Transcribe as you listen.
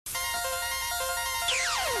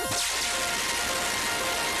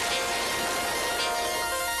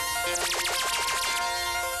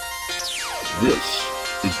This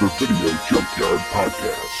is the Video Junkyard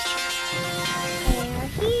Podcast.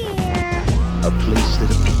 They're here. A place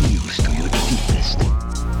that appeals to your deepest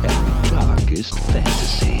and darkest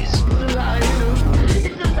fantasies.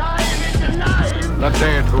 The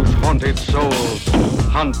dead whose haunted souls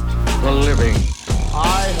hunt the living.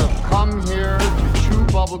 I have come here to chew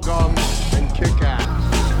bubblegum and kick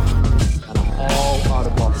ass. And I'm all out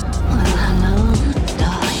of bubblegum.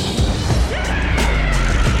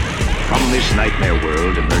 From this nightmare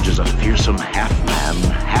world emerges a fearsome half-man,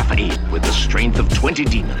 half-ape with the strength of 20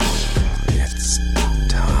 demons. It's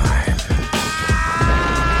time.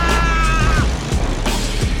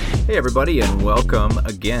 Hey everybody, and welcome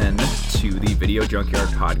again to the Video Junkyard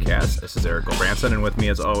Podcast. This is Eric Branson, and with me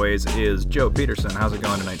as always is Joe Peterson. How's it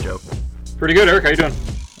going tonight, Joe? Pretty good, Eric. How you doing?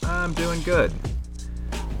 I'm doing good.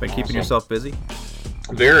 Been keeping yourself busy?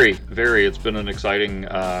 Very, very. It's been an exciting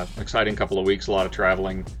couple of weeks. A lot of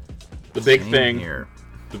traveling. The big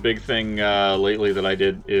thing lately that I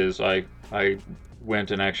did is I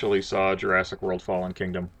went and actually saw Jurassic World: Fallen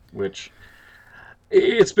Kingdom, which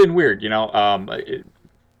it's been weird, you know.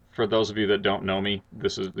 For those of you that don't know me,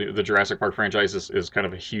 this is the Jurassic Park franchise is kind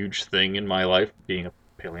of a huge thing in my life, being a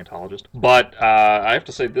paleontologist. But I have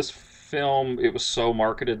to say, this film, it was so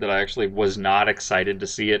marketed that I actually was not excited to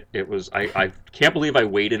see it. It was I can't believe I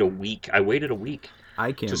waited a week.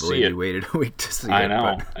 I can't believe you waited a week to see it. I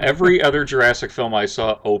know. But... Every other Jurassic film I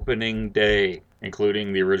saw opening day,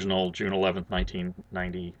 including the original June 11th,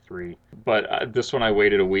 1993. But this one I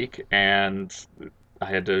waited a week, and I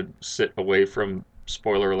had to sit away from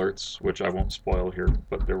spoiler alerts, which I won't spoil here,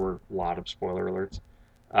 but there were a lot of spoiler alerts.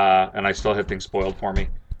 And I still had things spoiled for me.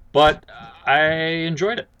 But I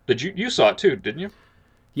enjoyed it. You saw it too, didn't you?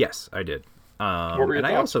 Yes, I did. What were your and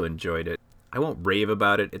thoughts? I also enjoyed it. I won't rave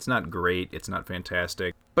about it. It's not great. It's not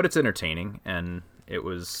fantastic. But it's entertaining. And it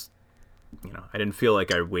was, I didn't feel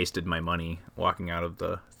like I wasted my money walking out of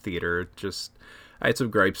the theater. I had some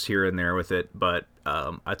gripes here and there with it. But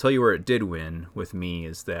I'll tell you where it did win with me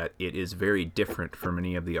is that it is very different from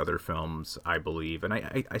any of the other films, I believe. And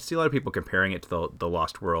I see a lot of people comparing it to the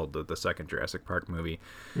Lost World, the second Jurassic Park movie.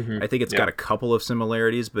 Mm-hmm. I think it's got a couple of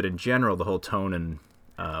similarities. But in general, the whole tone and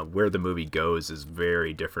where the movie goes is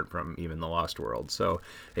very different from even The Lost World. So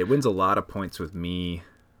it wins a lot of points with me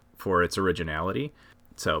for its originality.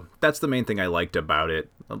 So that's the main thing I liked about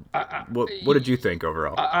it. What did you think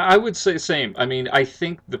overall? I would say same. I mean, I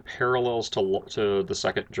think the parallels to the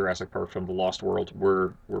second Jurassic Park film, The Lost World,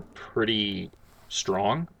 were pretty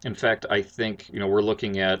strong. In fact, I think we're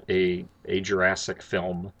looking at a Jurassic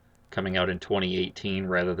film coming out in 2018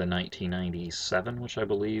 rather than 1997, which I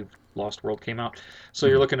believe Lost World came out. So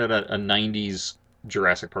you're looking at a 90s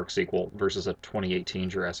Jurassic Park sequel versus a 2018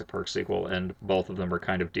 Jurassic Park sequel, and both of them are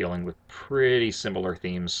kind of dealing with pretty similar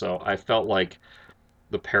themes. So I felt like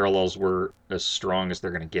the parallels were as strong as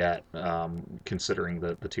they're going to get, considering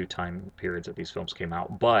the two time periods that these films came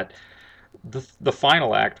out. But the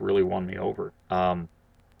final act really won me over.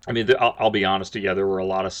 I mean, I'll be honest, there were a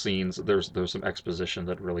lot of scenes. There's some exposition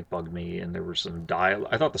that really bugged me, and there was some dialogue.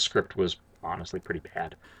 I thought the script was honestly pretty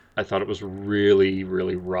bad. I thought it was really,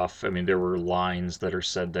 really rough. I mean, there were lines that are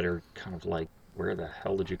said that are kind of like, where the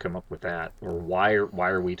hell did you come up with that? Or why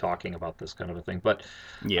are we talking about this kind of a thing? But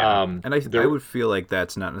yeah, and I would feel like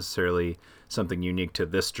that's not necessarily something unique to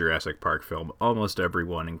this Jurassic Park film. Almost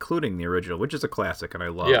everyone, including the original, which is a classic and I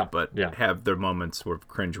love, have their moments of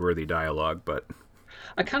cringeworthy dialogue, but...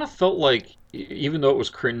 I kind of felt like, even though it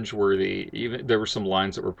was cringeworthy, there were some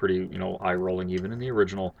lines that were pretty, eye-rolling, even in the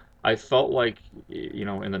original. I felt like, in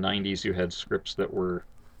the 90s, you had scripts that were,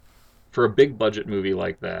 for a big-budget movie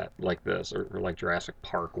like this, or like Jurassic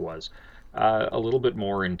Park was, a little bit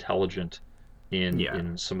more intelligent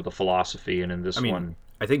in some of the philosophy, and in this one...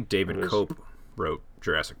 I think David Cope wrote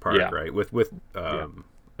Jurassic Park, right? With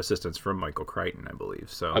assistance from Michael Crichton, I believe.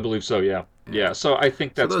 So I believe so, yeah. So I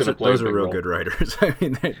think that's going to play a big role. Those are real good writers. I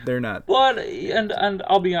mean, they're not. But and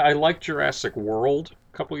I liked Jurassic World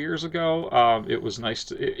a couple years ago. It was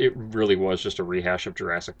nice it really was just a rehash of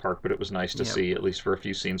Jurassic Park, but it was nice to see, at least for a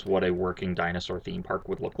few scenes, what a working dinosaur theme park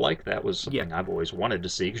would look like. That was something I've always wanted to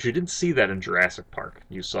see, because you didn't see that in Jurassic Park.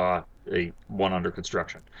 You saw one under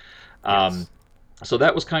construction. Yes. So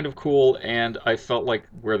that was kind of cool, and I felt like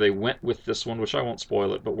where they went with this one, which I won't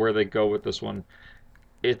spoil it, but where they go with this one,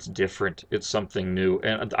 it's different. It's something new,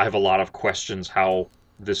 and I have a lot of questions how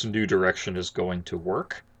this new direction is going to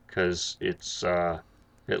work, because it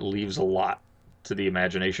leaves a lot to the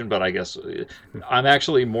imagination, but I guess I'm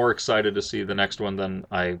actually more excited to see the next one than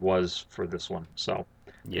I was for this one. So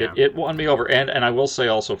it won me over, and I will say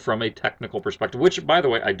also, from a technical perspective, which, by the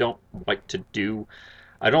way, I don't like to do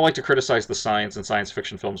I don't like to criticize the science in science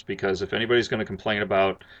fiction films, because if anybody's going to complain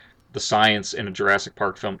about the science in a Jurassic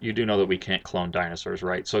Park film, you do know that we can't clone dinosaurs,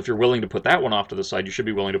 right? So if you're willing to put that one off to the side, you should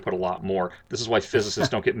be willing to put a lot more. This is why physicists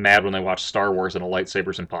don't get mad when they watch Star Wars and a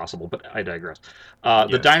lightsaber's impossible, but I digress.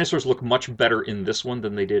 The dinosaurs look much better in this one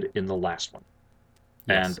than they did in the last one.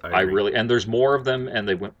 Yes, And and there's more of them, and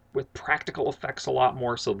they went with practical effects a lot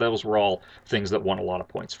more, so those were all things that won a lot of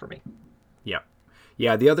points for me. Yeah.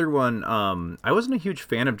 Yeah, the other one, I wasn't a huge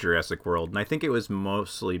fan of Jurassic World, and I think it was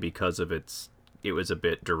mostly because of it was a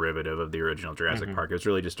bit derivative of the original Jurassic Park. It was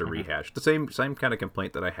really just a rehash. The same kind of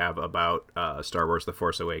complaint that I have about Star Wars: The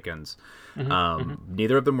Force Awakens.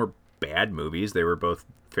 Neither of them were bad movies. They were both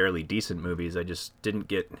fairly decent movies. I just didn't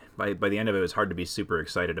get... By the end of it, it was hard to be super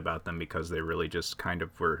excited about them because they really just kind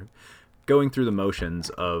of were going through the motions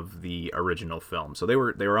of the original film. So they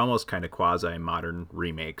were almost kind of quasi-modern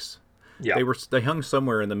remakes. Yeah. They hung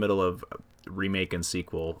somewhere in the middle of remake and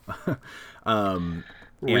sequel. And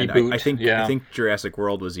I think Jurassic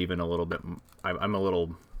World was even a little bit... I'm a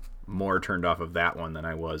little more turned off of that one than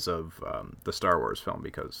I was of the Star Wars film,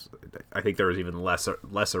 because I think there was even less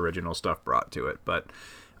original stuff brought to it. But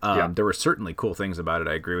there were certainly cool things about it.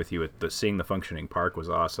 I agree with you. Seeing the functioning park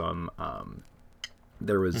was awesome.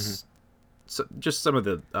 There was just some of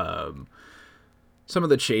the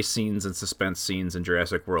chase scenes and suspense scenes in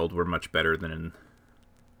Jurassic World were much better than in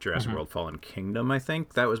Jurassic World Fallen Kingdom. I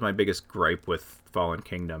think that was my biggest gripe with Fallen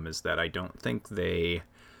Kingdom, is that I don't think they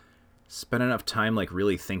spent enough time like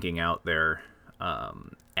really thinking out their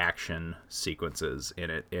action sequences in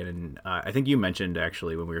it. And I think you mentioned,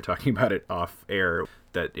 actually, when we were talking about it off air,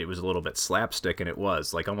 that it was a little bit slapstick, and it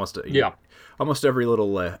was like almost every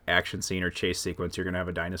little action scene or chase sequence, you're gonna have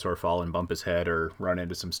a dinosaur fall and bump his head or run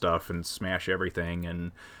into some stuff and smash everything.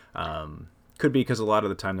 And could be because a lot of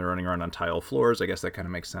the time they're running around on tile floors. I guess that kind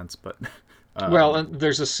of makes sense. But well, and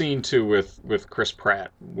there's a scene too with Chris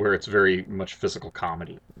Pratt where it's very much physical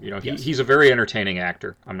comedy. You know, he's a very entertaining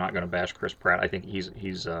actor. I'm not going to bash Chris Pratt. I think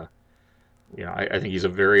he's I think he's a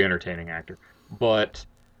very entertaining actor. But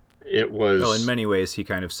it was... Well, in many ways, he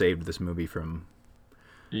kind of saved this movie from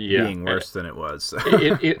being worse than it was.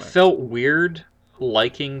 It felt weird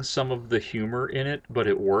liking some of the humor in it, but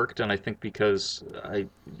it worked, and I think because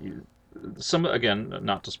again,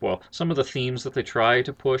 not to spoil, some of the themes that they try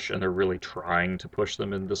to push, and they're really trying to push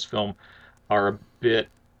them in this film, are a bit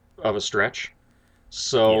of a stretch.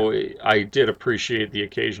 So I did appreciate the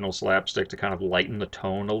occasional slapstick to kind of lighten the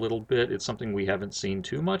tone a little bit. It's something we haven't seen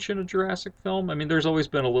too much in a Jurassic film. I mean, there's always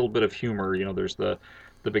been a little bit of humor. You know, there's the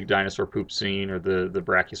big dinosaur poop scene, or the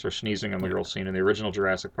brachiosaur sneezing on the girl scene in the original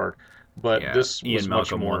Jurassic Park. But this was Ian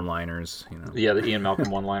much Malcolm more one-liners. You know. Yeah, the Ian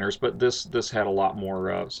Malcolm one-liners. But this had a lot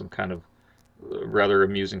more some kind of rather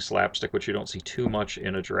amusing slapstick, which you don't see too much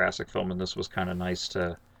in a Jurassic film, and this was kind of nice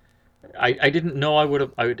to... I didn't know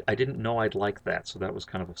I didn't know I'd like that, so that was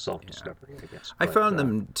kind of a self-discovery, I guess. I found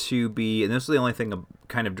them to be, and this is the only thing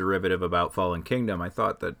kind of derivative about Fallen Kingdom, I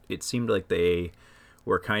thought that it seemed like they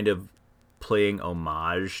were kind of playing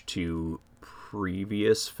homage to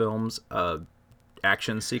previous films'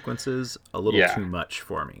 action sequences a little too much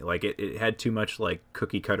for me. Like, it had too much, like,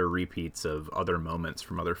 cookie-cutter repeats of other moments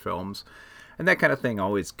from other films. And that kind of thing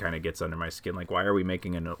always kind of gets under my skin. Like, why are we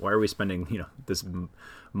spending, this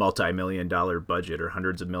multi-million-dollar budget or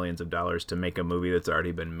hundreds of millions of dollars to make a movie that's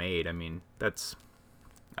already been made? I mean, I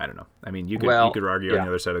don't know. I mean, you could argue on the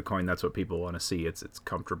other side of the coin, that's what people want to see. It's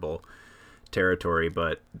comfortable territory,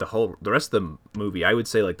 but the rest of the movie, I would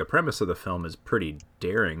say, like, the premise of the film is pretty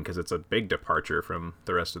daring, because it's a big departure from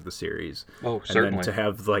the rest of the series. Oh, certainly. And then to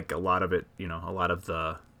have, like, a lot of it, a lot of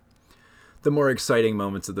the more exciting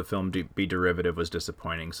moments of the film be derivative was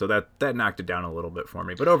disappointing. So that knocked it down a little bit for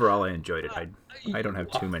me. But overall, I enjoyed it. I don't have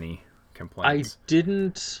too many complaints. I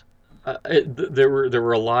didn't... there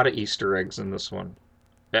were a lot of Easter eggs in this one.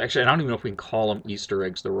 Actually, I don't even know if we can call them Easter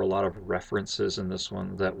eggs. There were a lot of references in this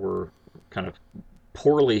one that were kind of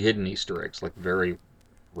poorly hidden Easter eggs, like very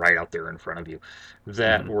right out there in front of you,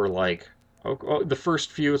 that were like... Oh, the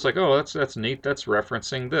first few, it's like, oh, that's neat. That's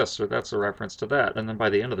referencing this, or that's a reference to that. And then by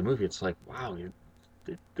the end of the movie, it's like, wow,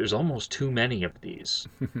 there's almost too many of these.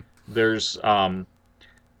 There's, I'm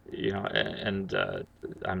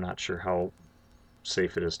not sure how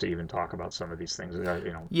safe it is to even talk about some of these things.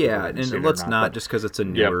 Yeah, and let's not, just because it's a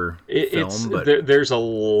newer film. But there's a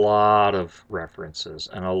lot of references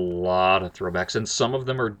and a lot of throwbacks, and some of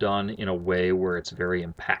them are done in a way where it's very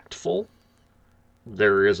impactful.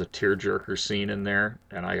 There is a tearjerker scene in there,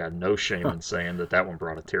 and I got no shame in saying that one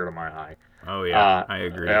brought a tear to my eye. Oh yeah, I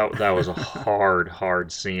agree. That was a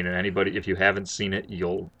hard scene, and anybody, if you haven't seen it,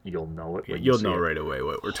 you'll know it. You'll know right away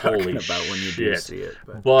what we're talking about when you do see it.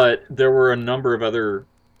 But there were a number of other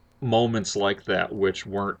moments like that which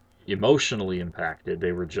weren't emotionally impacted.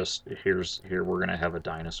 They were just, here we're gonna have a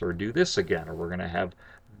dinosaur do this again, or we're gonna have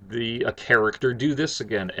a character do this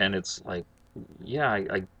again, and it's like, yeah,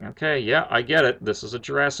 I get it. This is a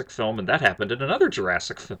Jurassic film, and that happened in another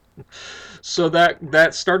Jurassic film. So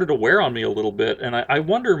that started to wear on me a little bit, and I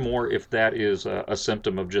wonder more if that is a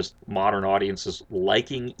symptom of just modern audiences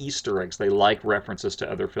liking Easter eggs. They like references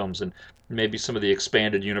to other films, and maybe some of the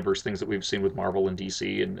expanded universe things that we've seen with Marvel and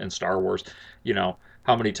DC and Star Wars. You know,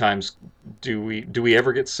 how many times do we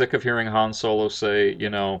ever get sick of hearing Han Solo say, you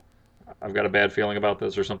know, I've got a bad feeling about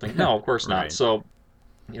this or something? No, of course not. Right. So,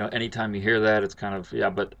 you know, anytime you hear that, it's kind of, yeah,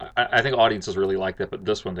 but I think audiences really like that, but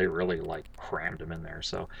this one, they really, like, crammed him in there.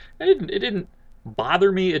 So it didn't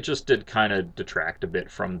bother me, it just did kind of detract a bit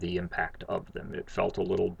from the impact of them. It felt a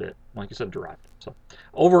little bit, like you said, derived. So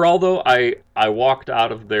overall, though, I walked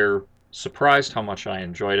out of there surprised how much I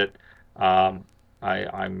enjoyed it.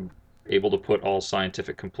 I'm able to put all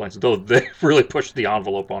scientific complaints, though they really pushed the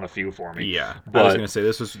envelope on a few for me. Yeah, but I was going to say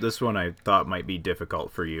this one I thought might be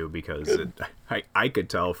difficult for you because I could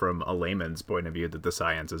tell from a layman's point of view that the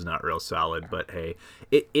science is not real solid. But hey,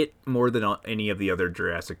 it more than any of the other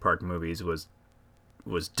Jurassic Park movies was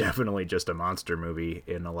definitely just a monster movie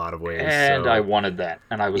in a lot of ways. And so, I wanted that,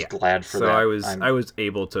 and I was glad for that. So I was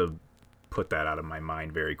able to put that out of my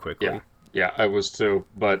mind very quickly. Yeah, I was too.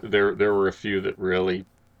 But there were a few that really.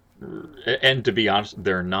 And to be honest,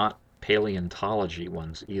 they're not paleontology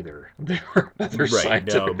ones either. They were other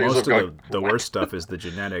scientific. No, most of the worst stuff is the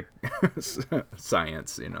genetic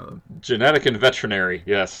science, you know. Genetic and veterinary,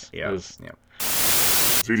 yes. Yeah.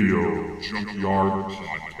 Video Junkyard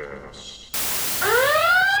Podcast.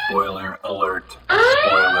 Spoiler alert.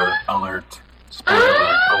 Spoiler alert.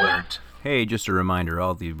 Spoiler alert. Hey, just a reminder,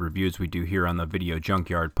 all the reviews we do here on the Video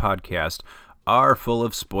Junkyard Podcast are full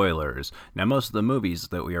of spoilers. Now, most of the movies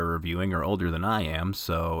that we are reviewing are older than I am,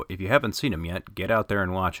 so if you haven't seen them yet, get out there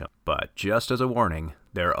and watch them. But just as a warning,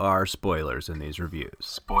 there are spoilers in these reviews.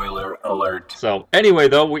 Spoiler alert. So anyway,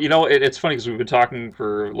 though, you know, it's funny because we've been talking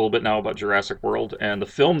for a little bit now about Jurassic World, and the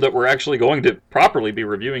film that we're actually going to properly be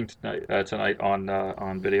reviewing tonight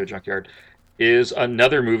on Video Junkyard is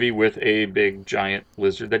another movie with a big giant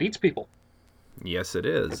lizard that eats people. Yes, it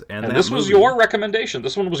is. And this was your recommendation.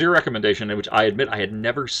 This one was your recommendation, which I admit I had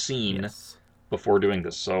never seen before doing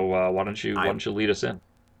this. So why don't you lead us in?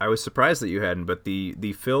 I was surprised that you hadn't, but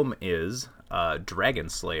the film is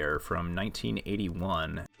Dragonslayer from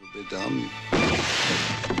 1981.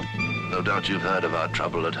 No doubt you've heard of our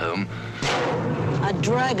trouble at home. A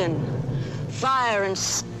dragon, fire and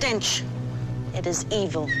stench. It is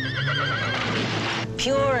evil.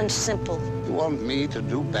 Pure and simple. You want me to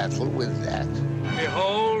do battle with that?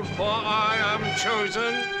 Behold, for I am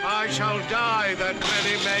chosen, I shall die that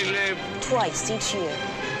many may live. Twice each year,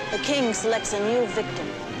 the king selects a new victim.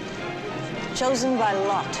 Chosen by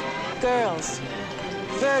lot. Girls,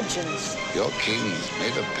 virgins. Your king's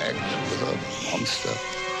made a pact with a monster.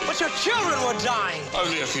 But your children were dying.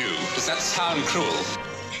 Only a few. Does that sound cruel?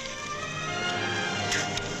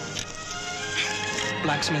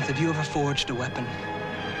 Blacksmith, have you ever forged a weapon?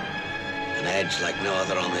 An edge like no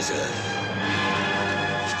other on this earth.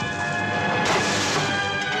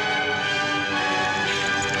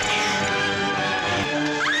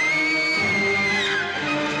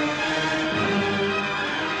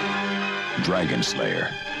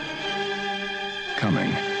 Dragonslayer.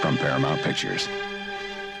 Coming from Paramount Pictures.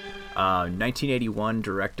 1981,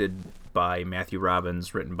 directed by Matthew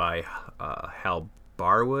Robbins, written by Hal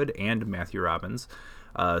Barwood and Matthew Robbins.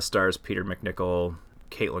 Stars Peter MacNicol,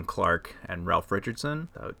 Caitlin Clarke, and Ralph Richardson.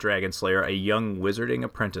 Dragonslayer, a young wizarding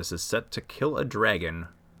apprentice, is set to kill a dragon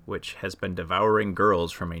which has been devouring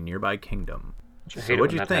girls from a nearby kingdom. So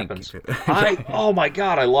what'd you think? Oh my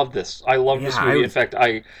god, I love this. I love this movie. In fact,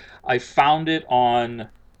 I found it on,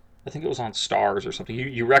 I think it was on Stars or something.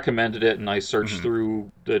 You recommended it, and I searched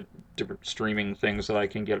through the different streaming things that I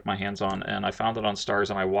can get my hands on, and I found it on Stars,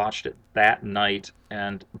 and I watched it that night,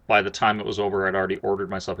 and by the time it was over, I'd already ordered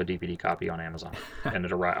myself a DVD copy on Amazon, and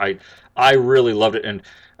it arrived. I really loved it, and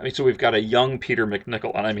I mean, so we've got a young Peter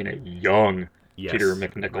MacNicol, and I mean a young Peter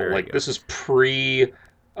MacNicol. Like, this is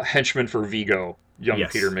pre-henchman for Vigo. Young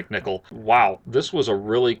Peter MacNicol. Wow, this was a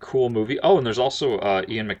really cool movie. Oh, and there's also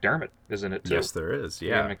Ian McDiarmid, isn't it, too? Yes, there is,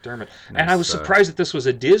 yeah. Ian McDiarmid. Nice, and I was surprised that this was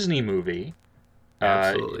a Disney movie.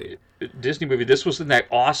 Absolutely. Disney movie. This was in that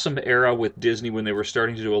awesome era with Disney when they were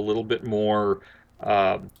starting to do a little bit more,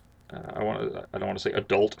 I I don't want to say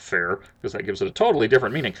adult fare because that gives it a totally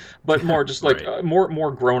different meaning, but more just like Right.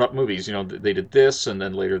 more grown up movies. You know, they did this, and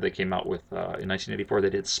then later they came out with in 1984 they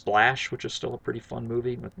did Splash, which is still a pretty fun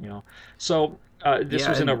movie. You know, so this Yeah,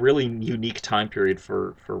 was in a and really unique time period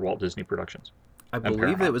for Walt Disney Productions. I And believe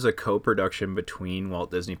Paramount. it was a co-production between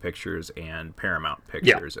Walt Disney Pictures and Paramount Yeah.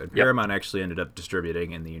 Pictures. And Yep. Paramount actually ended up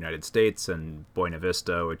distributing in the United States, and Buena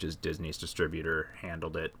Vista, which is Disney's distributor,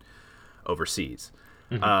 handled it overseas.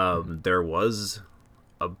 There was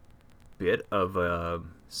a bit of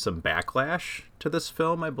some backlash to this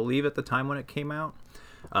film, I believe, at the time when it came out,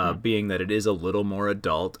 being that it is a little more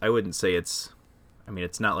adult. I wouldn't say it's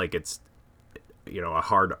not like it's a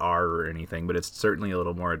hard R or anything, but it's certainly a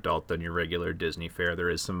little more adult than your regular Disney fare. There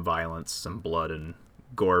is some violence, some blood and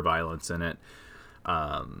gore violence in it,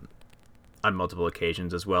 on multiple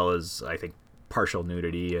occasions, as well as, I think, partial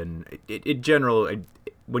nudity. And in general,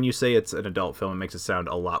 when you say it's an adult film, it makes it sound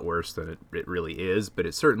a lot worse than it really is, but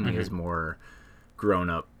it certainly is more grown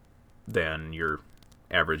up than your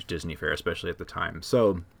average Disney fare, especially at the time.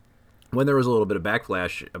 So when there was a little bit of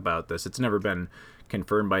backlash about this, it's never been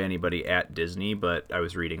confirmed by anybody at Disney, but I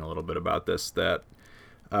was reading a little bit about this, that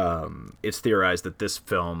it's theorized that this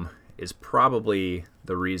film is probably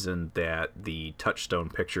the reason that the Touchstone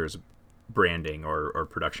Pictures branding or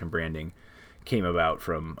production branding came about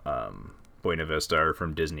from Buena Vista, or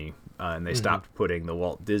from Disney, and they stopped putting the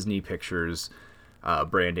Walt Disney Pictures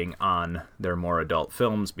branding on their more adult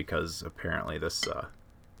films because apparently this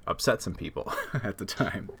upset some people at the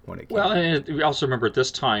time when it came out. And we also remember at this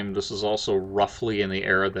time, this is also roughly in the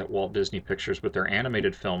era that Walt Disney Pictures, with their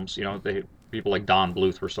animated films, people like Don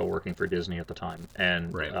Bluth were still working for Disney at the time,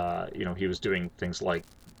 and Right. he was doing things like,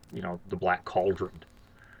 The Black Cauldron,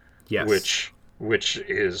 Yes. which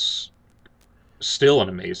is still an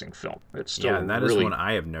amazing film. It's still And that is really one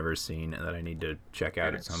I have never seen and that I need to check out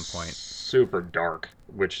and at some it's point. super dark,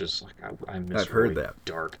 which is like I miss I've heard really that.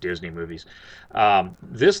 dark Disney movies.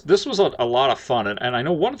 This was a lot of fun, and I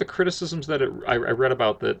know one of the criticisms that I read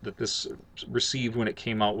about that this received when it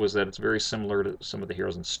came out was that it's very similar to some of the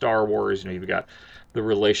heroes in Star Wars. You've got the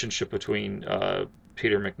relationship between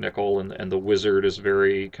Peter McNichol and the Wizard is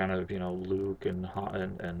very kind of Luke and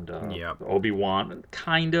Yep. Obi-Wan,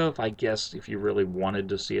 kind of, I guess, if you really wanted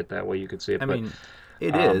to see it that way, you could see it. I But mean,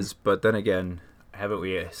 it is, but then again, haven't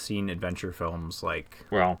we seen adventure films like,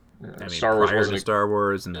 Star Wars prior wasn't to Star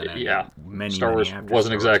Wars, and then many Star Wars after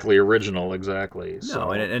wasn't Star Wars? exactly original, exactly. No,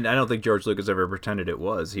 So. and I don't think George Lucas ever pretended it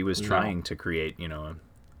was. He was No. trying to create,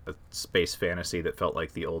 a space fantasy that felt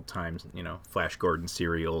like the old times, Flash Gordon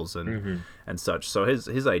serials and such. So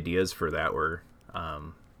his ideas for that were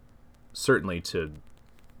certainly to,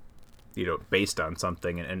 based on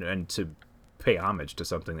something and to pay homage to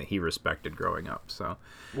something that he respected growing up. So,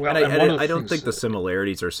 Well, and and one of the I don't things think the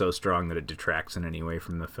similarities are so strong that it detracts in any way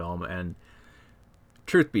from the film. And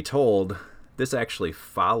truth be told, this actually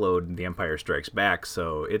followed The Empire Strikes Back,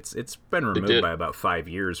 so it's been removed by about 5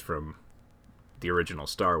 years from the original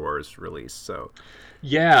Star Wars release. So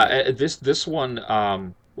Yeah, this one.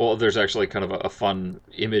 Well, there's actually kind of a fun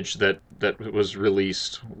image that was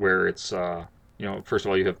released where it's first of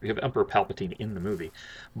all you have Emperor Palpatine in the movie,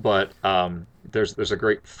 but there's a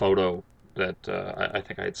great photo that I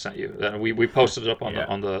think I had sent you. And we posted it up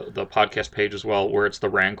on the podcast page as well, where it's the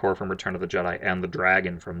Rancor from Return of the Jedi and the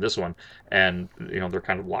Dragon from this one, and they're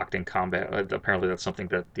kind of locked in combat. Apparently, that's something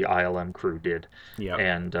that the ILM crew did,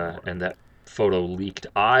 and that photo leaked.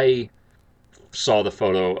 I saw the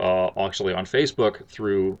photo actually on Facebook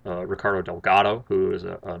through Ricardo Delgado, who is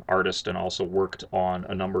an artist and also worked on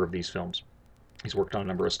a number of these films. He's worked on a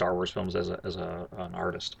number of Star Wars films as an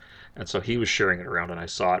artist, and so he was sharing it around, and I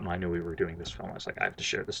saw it, and I knew we were doing this film. I was like, I have to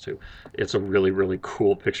share this too. It's a really, really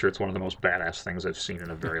cool picture. It's one of the most badass things I've seen in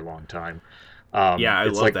a very long time. I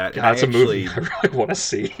it's love like, that. God, it's a movie I really want to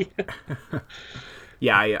see.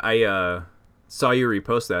 Yeah, I saw you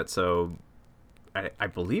repost that, so I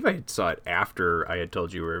believe I saw it after I had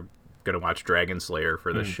told you we were going to watch Dragonslayer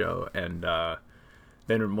for this show, and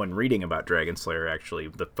then when reading about Dragonslayer, actually,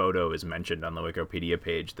 the photo is mentioned on the Wikipedia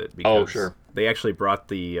page that because they actually brought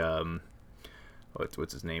the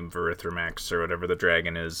what's his name, Verithramax or whatever the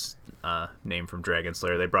dragon is, name from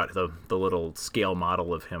Dragonslayer. They brought the little scale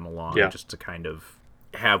model of him along just to kind of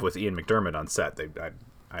have with Ian McDermott on set.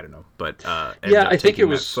 I don't know, but I think it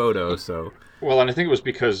was photo. So well, and I think it was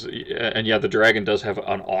because, the dragon does have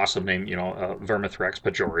an awesome name, Vermithrax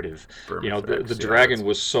pejorative. The dragon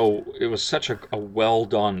was such a well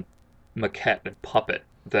done maquette and puppet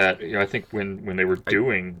that I think when they were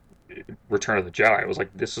doing Return of the Jedi, it was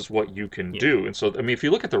like, this is what you can do. And so I mean, if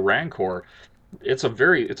you look at the Rancor, it's a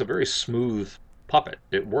very smooth puppet.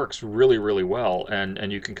 It works really, really well,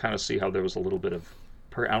 and you can kind of see how there was a little bit of,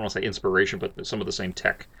 I don't want to say inspiration, but some of the same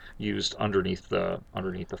tech used underneath the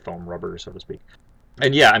foam rubber, so to speak.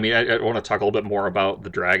 And yeah, I mean, I want to talk a little bit more about the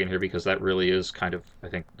dragon here, because that really is kind of, I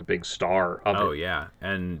think, the big star of it. Oh yeah,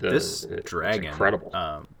 and this dragon, it's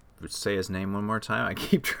incredible. Say his name one more time. I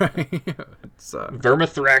keep trying. It's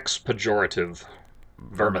Vermithrax pejorative.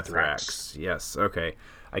 Vermithrax. Yes. Okay.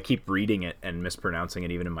 I keep reading it and mispronouncing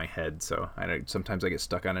it even in my head, so sometimes I get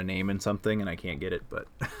stuck on a name in something and I can't get it. But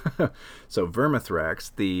so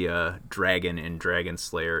Vermithrax, the dragon in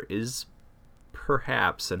Dragonslayer, is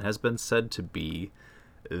perhaps and has been said to be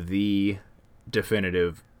the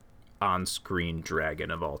definitive on-screen dragon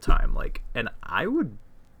of all time. Like, and I would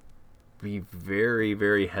be very,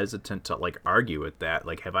 very hesitant to like argue with that.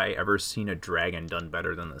 Like, have I ever seen a dragon done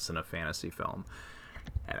better than this in a fantasy film?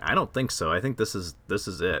 And I don't think so. I think this is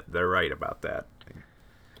it. They're right about that.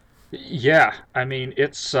 Yeah, I mean,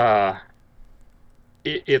 it's up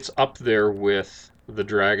there with the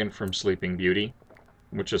dragon from Sleeping Beauty,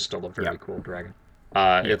 which is still a very cool dragon.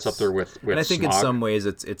 Yes. It's up there with and I think Smaug. In some ways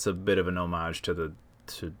it's a bit of an homage to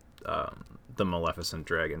the Maleficent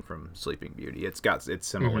dragon from Sleeping Beauty. It's got its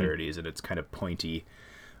similarities, and it's kind of pointy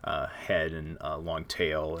head and long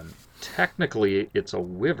tail. And technically, it's a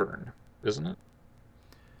wyvern, isn't it?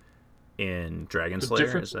 In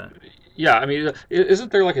Dragonslayer, is that? Yeah, I mean,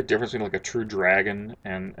 isn't there like a difference between like a true dragon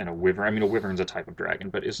and a wyvern? I mean, a wyvern's a type of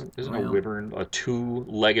dragon, but isn't a wyvern a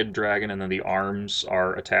two-legged dragon, and then the arms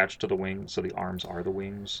are attached to the wings, so the arms are the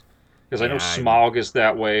wings? Because I know Smaug is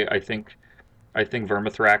that way. I think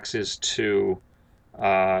Vermithrax is too.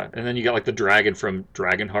 And then you got like the dragon from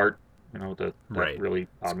Dragonheart, you know, that really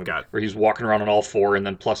odd movie, where he's walking around on all four, and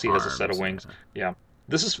then plus he has a set of wings. Yeah.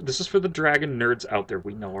 This is for the dragon nerds out there.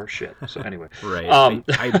 We know our shit. So anyway, right.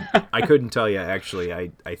 I couldn't tell you actually.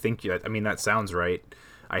 I think I mean that sounds right.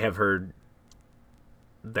 I have heard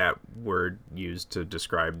that word used to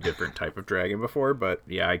describe different type of dragon before, but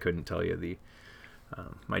yeah, I couldn't tell you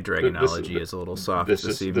my dragonology is a little soft this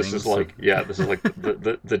evening. This is like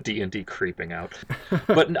the D&D creeping out.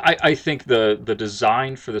 But I think the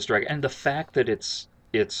design for this dragon, and the fact that it's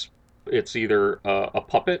either a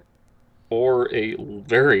puppet or a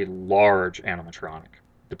very large animatronic,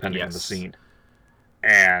 depending on the scene,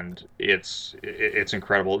 and it's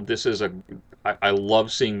incredible. This is I love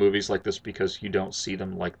seeing movies like this because you don't see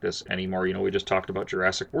them like this anymore. You know, we just talked about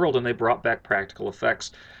Jurassic World, and they brought back practical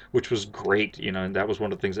effects, which was great. You know, and that was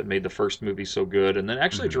one of the things that made the first movie so good. And then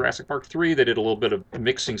actually Jurassic Park 3, they did a little bit of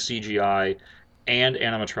mixing CGI and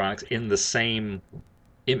animatronics in the same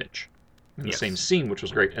image, in the same scene, which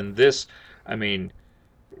was great. And this, I mean,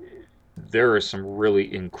 there is some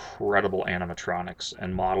really incredible animatronics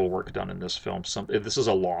and model work done in this film. This is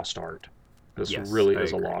a lost art. This really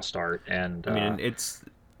is a lost art. And I mean,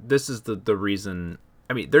 this is the reason.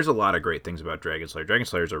 I mean, there's a lot of great things about Dragonslayer.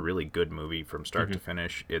 Dragonslayer is a really good movie from start to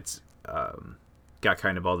finish. It's got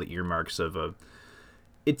kind of all the earmarks of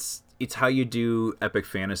it's how you do epic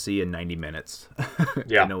fantasy in 90 minutes.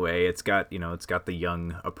 In a way, it's got the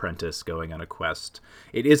young apprentice going on a quest.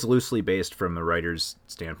 It is loosely based from the writer's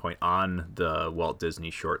standpoint on the Walt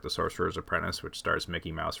Disney short The Sorcerer's Apprentice, which stars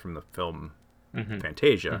Mickey Mouse from the film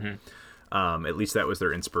Fantasia. At least that was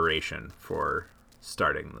their inspiration for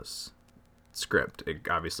starting this script. It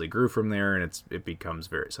obviously grew from there, and it becomes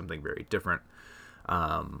something very different.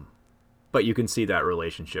 But you can see that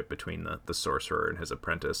relationship between the sorcerer and his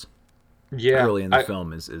apprentice. Yeah, early in the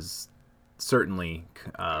film is certainly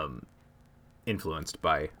influenced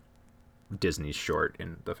by Disney's short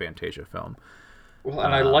in the Fantasia film. Well,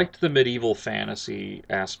 and I liked the medieval fantasy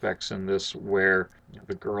aspects in this, where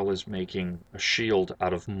the girl is making a shield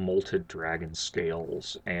out of molted dragon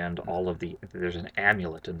scales, and there's an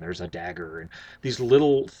amulet, and there's a dagger, and these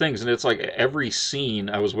little things, and it's like every scene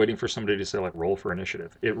I was waiting for somebody to say like roll for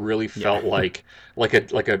initiative. It really felt like an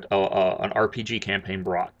RPG campaign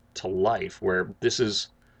brought to life, where this is,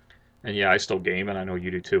 and yeah, I still game, and I know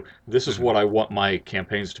you do too. This is what I want my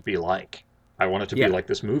campaigns to be like. I want it to be like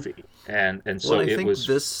this movie, and so it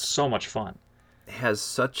was so much fun. Has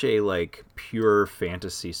such a like pure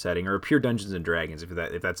fantasy setting, or a pure Dungeons and Dragons, if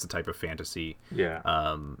that's the type of fantasy.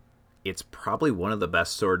 Yeah. It's probably one of the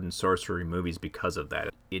best sword and sorcery movies because of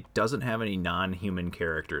that. It doesn't have any non-human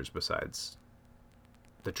characters besides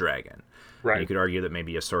the dragon. Right. And you could argue that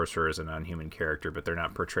maybe a sorcerer is a non-human character, but they're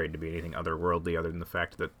not portrayed to be anything otherworldly other than the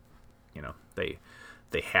fact that, you know, they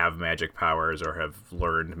have magic powers or have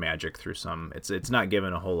learned magic through some. It's not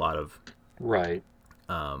given a whole lot of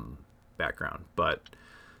background. But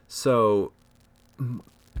so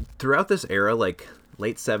throughout this era, like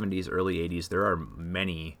late 70s, early 80s, there are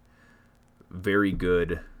many very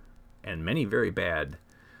good and many very bad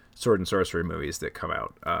sword and sorcery movies that come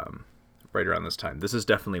out right around this time. This is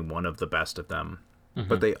definitely one of the best of them. Mm-hmm.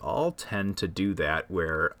 But they all tend to do that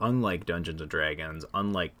where, unlike Dungeons & Dragons,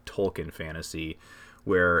 unlike Tolkien fantasy,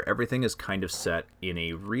 where everything is kind of set in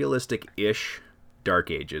a realistic-ish Dark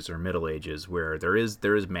Ages or Middle Ages, where there is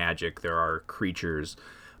magic, there are creatures,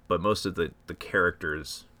 but most of the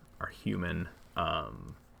characters are human.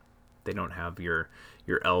 They don't have your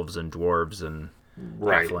elves and dwarves and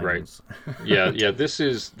halflings. Right. Yeah.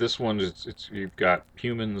 This one is you've got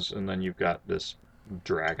humans and then you've got this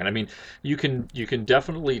dragon. I mean, you can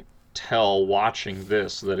definitely tell watching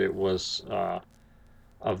this that it was a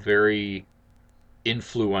very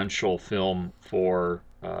influential film for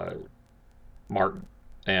Martin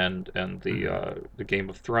and the Game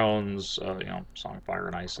of Thrones, Song of Fire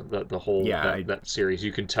and Ice, the whole that series.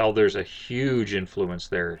 You can tell there's a huge influence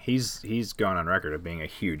there. He's gone on record of being a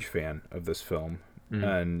huge fan of this film,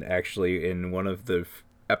 and actually in one of the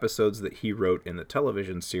episodes that he wrote in the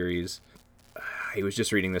television series, I was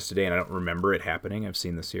just reading this today and I don't remember it happening. I've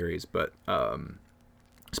seen the series, but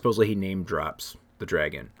supposedly he name drops the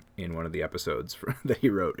dragon in one of the episodes that he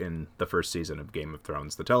wrote in the first season of Game of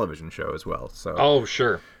Thrones, the television show as well. So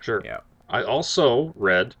sure. Yeah. I also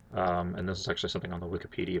read, and this is actually something on the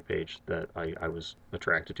Wikipedia page that I was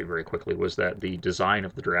attracted to very quickly, was that the design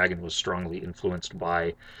of the dragon was strongly influenced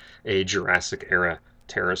by a Jurassic era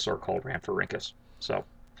pterosaur called Rhamphorhynchus. So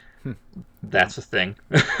that's a thing.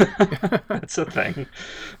 That's a thing.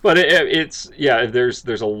 But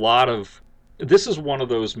there's a lot of... This is one of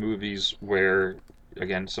those movies where,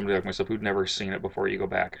 again, somebody like myself who'd never seen it before, you go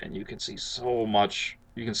back and you can see so much.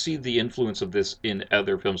 You can see the influence of this in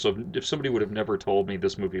other films. So if somebody would have never told me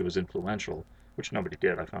this movie was influential, which nobody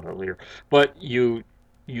did, I found out later, but you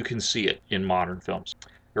can see it in modern films.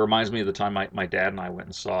 It reminds me of the time my dad and I went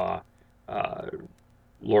and saw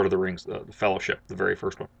Lord of the Rings, the Fellowship, the very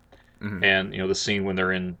first one. Mm-hmm. And the scene when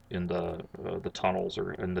they're in the tunnels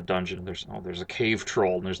or in the dungeon, there's a cave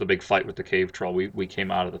troll and there's the big fight with the cave troll. We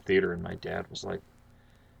came out of the theater and my dad was like,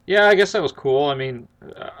 "Yeah, I guess that was cool. I mean,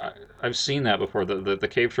 I've seen that before. The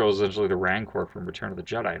cave troll is essentially the Rancor from Return of the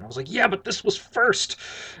Jedi." And I was like, "Yeah, but this was first.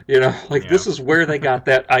 This is where they got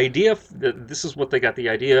that idea. This is what they got the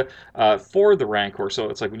idea for the Rancor." So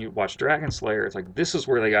it's like when you watch Dragonslayer, it's like this is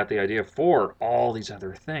where they got the idea for all these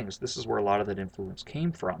other things. This is where a lot of that influence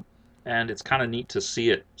came from. And it's kind of neat to see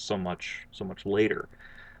it so much later,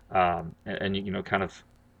 and kind of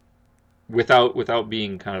without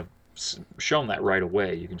being kind of shown that right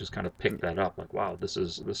away. You can just kind of pick that up, like, wow, this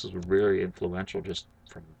is very influential, just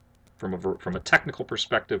from a technical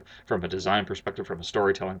perspective, from a design perspective, from a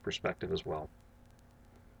storytelling perspective as well.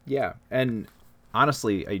 Yeah, and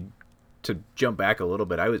honestly, to jump back a little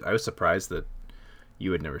bit, I was surprised that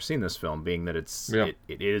you had never seen this film, being that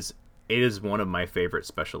it is one of my favorite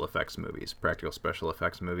special effects movies, practical special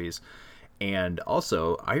effects movies. And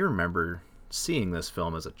also, I remember seeing this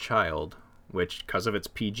film as a child, which, because of its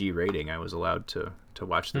PG rating, I was allowed to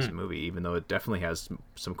watch this movie, even though it definitely has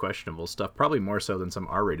some questionable stuff, probably more so than some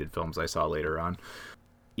R-rated films I saw later on.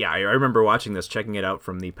 Yeah, I remember watching this, checking it out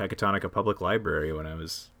from the Pecatonica Public Library when I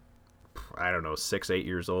was, 6-8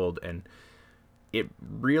 years old, and it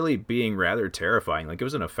really being rather terrifying. Like, it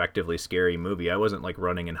was an effectively scary movie. I wasn't like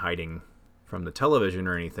running and hiding from the television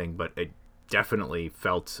or anything, but it definitely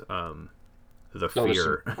felt the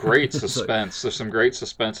fear. There's some great suspense. There's some great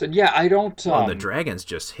suspense, and yeah, I don't. Well, the dragon's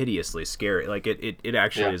just hideously scary. Like it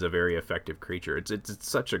actually is a very effective creature. It's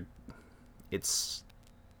such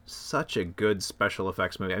a good special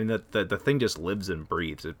effects movie. I mean, the thing just lives and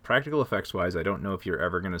breathes. Practical effects wise, I don't know if you're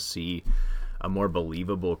ever going to see a more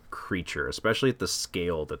believable creature, especially at the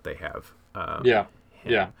scale that they have. Yeah.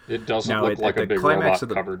 It doesn't look like a big robot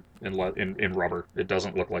covered in rubber. It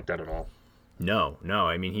doesn't look like that at all. No.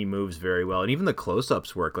 I mean, he moves very well, and even the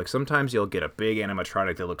close-ups work. Like, sometimes you'll get a big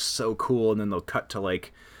animatronic that looks so cool, and then they'll cut to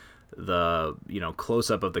like the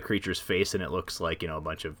close-up of the creature's face, and it looks like a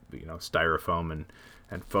bunch of styrofoam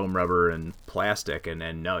and foam rubber and plastic,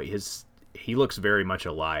 and no, he looks very much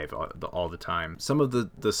alive all the time. Some of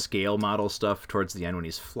the scale model stuff towards the end when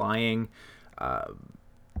he's flying,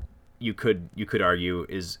 you could argue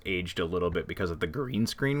is aged a little bit because of the green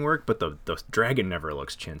screen work, but the dragon never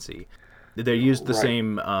looks chintzy. They used the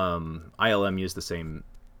same, ILM used the same,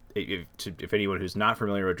 if anyone who's not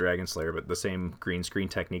familiar with Dragonslayer, but the same green screen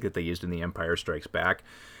technique that they used in The Empire Strikes Back,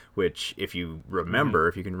 which if you remember,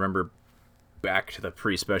 if you can remember back to the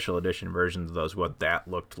pre-special edition versions of those, what that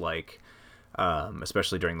looked like,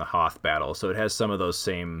 especially during the Hoth battle. So it has some of those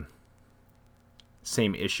same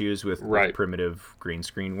issues with primitive green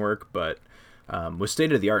screen work, but was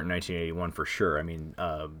state of the art in 1981 for sure. I mean,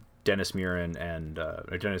 Dennis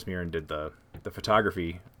Muren did the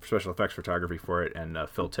photography, special effects photography for it, and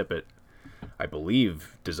Phil Tippett, I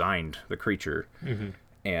believe, designed the creature. Mm-hmm.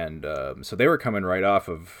 And so they were coming right off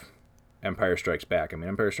of Empire Strikes Back. I mean,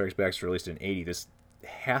 Empire Strikes Back was released in 80. This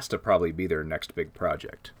has to probably be their next big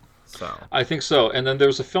project. So I think so. And then there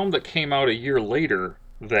was a film that came out a year later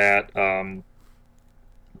that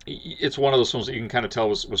it's one of those films that you can kind of tell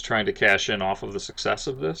was trying to cash in off of the success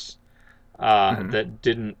of this. That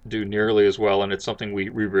didn't do nearly as well, and it's something we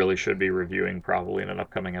really should be reviewing probably in an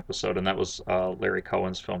upcoming episode, and that was Larry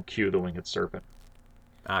Cohen's film Q, The Winged Serpent.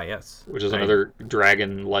 Ah, yes. Which is another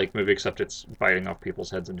dragon-like movie, except it's biting off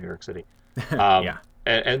people's heads in New York City. Yeah.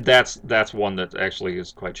 And that's one that actually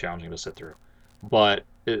is quite challenging to sit through. But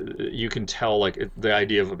you can tell, like, the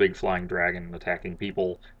idea of a big flying dragon attacking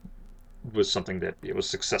people was something that it was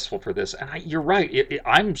successful for this. And you're right.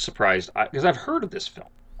 I'm surprised, because I've heard of this film.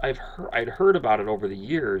 I'd heard about it over the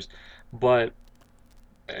years, but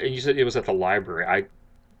you said it was at the library.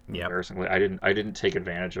 Embarrassingly, I didn't take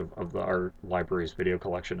advantage of our library's video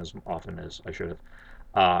collection as often as I should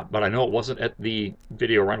have. But I know it wasn't at the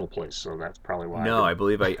video rental place, so that's probably why. No, I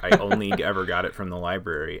believe I only ever got it from the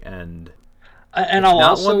library, and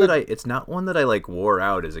it's not one that I like wore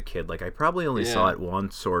out as a kid. Like I probably only saw it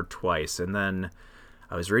once or twice, and then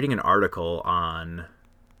I was reading an article on.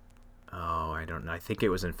 Oh, I don't know. I think it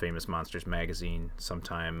was in Famous Monsters magazine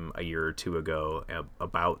sometime a year or two ago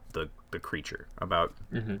about the creature, about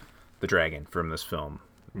the dragon from this film.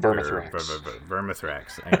 Vermithrax.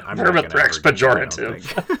 Vermithrax. Vermithrax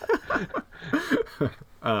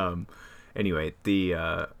pejorative. Anyway,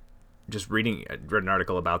 I read an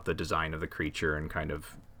article about the design of the creature and kind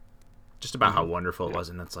of just about how wonderful it was,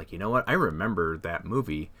 and it's like, you know what? I remember that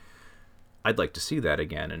movie. I'd like to see that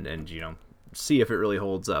again, and you know, see if it really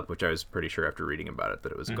holds up, which I was pretty sure after reading about it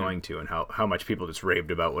that it was going to, and how much people just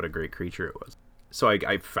raved about what a great creature it was. So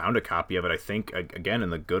I found a copy of it, I think, again, in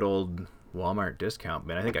the good old Walmart discount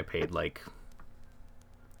bin. I think I paid like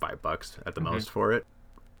 $5 at the most for it.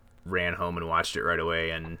 Ran home and watched it right away,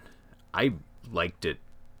 and I liked it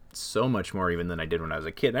so much more even than I did when I was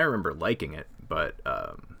a kid. I remember liking it, but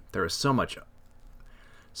there was so much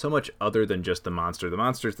other than just the monster. The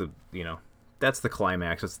monster's that's the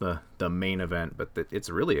climax. It's the main event, but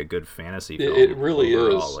it's really a good fantasy film. It really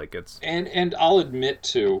overall. is. Like it's and I'll admit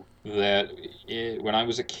too that when I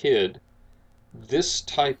was a kid, this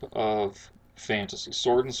type of fantasy,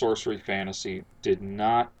 sword and sorcery fantasy, did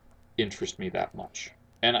not interest me that much.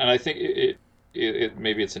 And I think it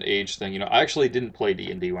maybe it's an age thing. You know, I actually didn't play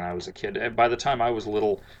D&D when I was a kid. And by the time I was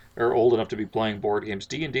little or old enough to be playing board games,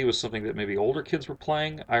 D&D was something that maybe older kids were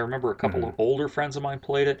playing. I remember a couple of older friends of mine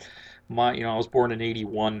played it. I was born in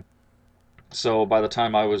 81, so by the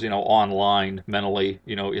time I was, online mentally,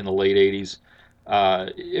 in the late 80s,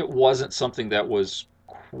 it wasn't something that was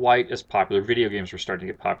quite as popular. Video games were starting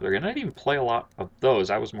to get popular, and I didn't even play a lot of those.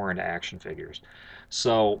 I was more into action figures.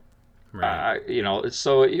 So,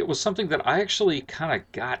 so it was something that I actually kind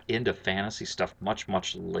of got into fantasy stuff much,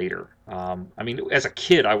 much later. As a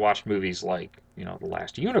kid, I watched movies like, The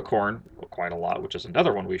Last Unicorn quite a lot, which is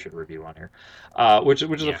another one we should review on here, which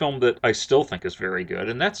is a film that I still think is very good,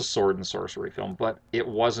 and that's a sword and sorcery film, but it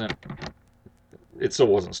still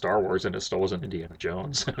wasn't Star Wars, and it still wasn't Indiana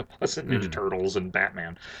Jones, and it wasn't Ninja Turtles and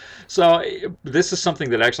Batman. So this is something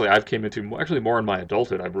that actually I've came into more in my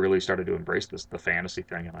adulthood. I've really started to embrace the fantasy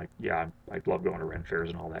thing, and I love going to Ren fairs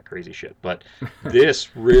and all that crazy shit. But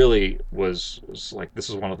this really was like, this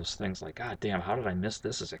is one of those things like, God damn, how did I miss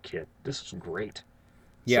this as a kid? This was great.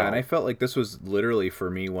 Yeah, and I felt like this was literally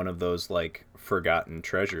for me one of those like forgotten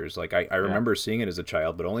treasures. Like I remember seeing it as a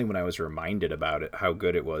child, but only when I was reminded about it, how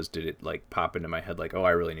good it was, did it like pop into my head like, oh,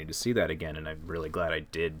 I really need to see that again. And I'm really glad I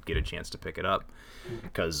did get a chance to pick it up,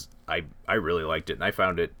 because I really liked it, and I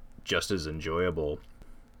found it just as enjoyable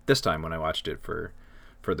this time when I watched it for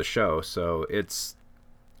the show. So it's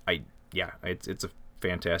a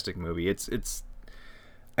fantastic movie. It's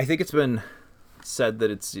I think it's been said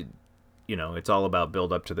that it's all about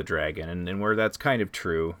build up to the dragon, and where that's kind of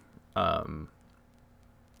true. I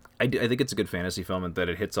think it's a good fantasy film, and that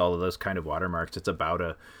it hits all of those kind of watermarks. It's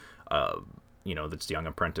about this young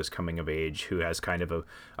apprentice coming of age who has kind of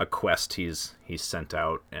a quest he's sent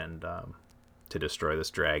out and to destroy this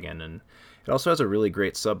dragon. And it also has a really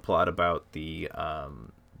great subplot about the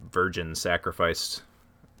virgin sacrificed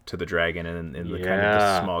to the dragon in the kind of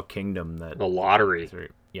the small kingdom that the lottery.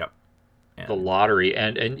 Yep. The lottery,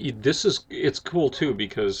 and it's cool too,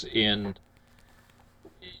 because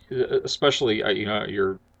especially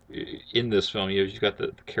you're in this film, you've got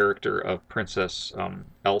the character of Princess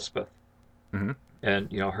Elspeth, Mm-hmm.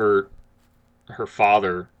 And her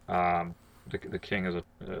father, the king is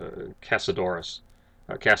Cassiodorus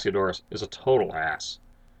is a total ass.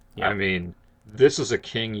 Yep. I mean, this is a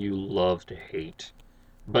king you love to hate.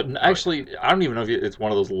 But actually, I don't even know if it's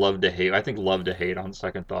one of those love to hate. I think love to hate, on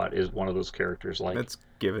second thought, is one of those characters like... That's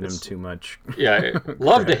giving him too much. Yeah,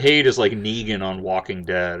 love to hate is like Negan on Walking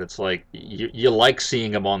Dead. It's like, you like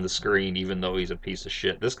seeing him on the screen even though he's a piece of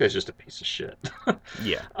shit. This guy's just a piece of shit.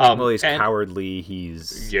 Yeah. Well, he's cowardly,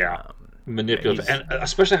 he's... manipulative. And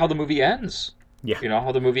especially how the movie ends. Yeah.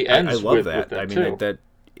 How the movie ends. I love with that. that I mean,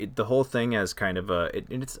 the whole thing as kind of a...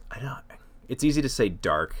 It's easy to say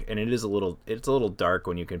dark, and it's a little dark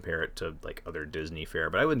when you compare it to like other Disney fare,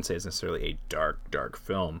 but I wouldn't say it's necessarily a dark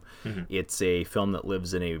film. Mm-hmm. It's a film that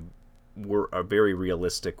lives in a very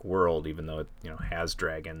realistic world, even though it has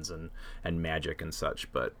dragons and magic and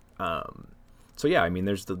such. But so yeah, I mean,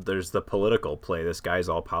 there's the political play. This guy's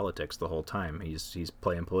all politics the whole time. He's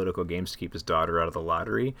playing political games to keep his daughter out of the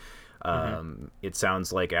lottery. It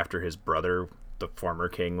sounds like after his brother, the former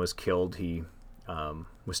king, was killed, he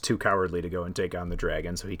was too cowardly to go and take on the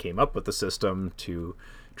dragon, so he came up with the system to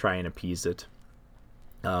try and appease it.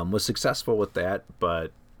 Was successful with that,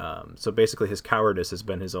 but so basically his cowardice has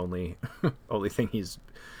been his only thing he's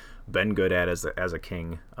been good at as a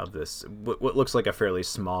king of this what looks like a fairly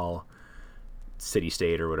small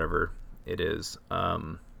city-state or whatever it is.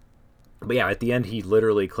 But yeah, at the end he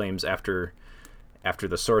literally claims after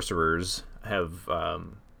the sorcerers have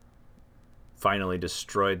finally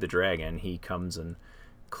destroyed the dragon, he comes and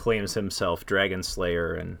claims himself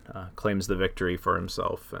Dragonslayer and claims the victory for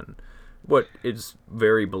himself, and what is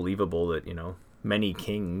very believable that many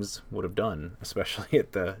kings would have done, especially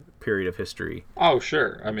at the period of history. Oh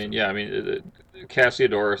sure, I mean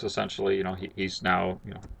Cassiodorus essentially, he's now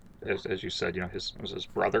as you said, his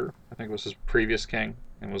brother, I think, was his previous king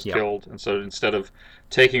and was killed, and so instead of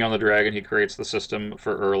taking on the dragon, he creates the system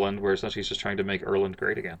for Erland, where essentially he's just trying to make Erland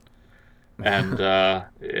great again. And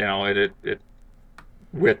it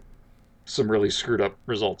with some really screwed up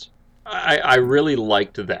results. I really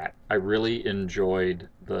liked that. I really enjoyed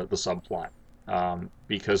the subplot,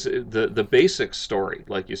 because the basic story,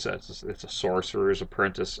 like you said, it's a sorcerer's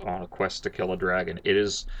apprentice on a quest to kill a dragon. It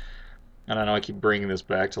is, and I know I keep bringing this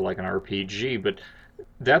back to like an RPG, but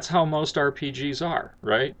that's how most RPGs are,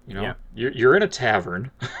 right? You're in a tavern,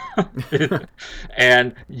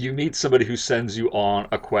 and you meet somebody who sends you on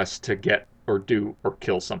a quest to get or do or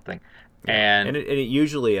kill something. And it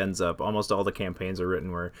usually ends up, almost all the campaigns are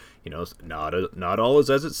written where not all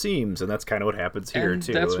is as it seems, and that's kind of what happens here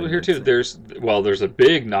too. That's what here too. There's a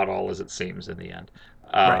big not all as it seems in the end.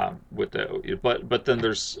 Right. But then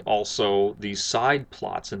there's also these side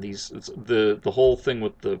plots and the whole thing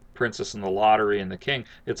with the princess and the lottery and the king.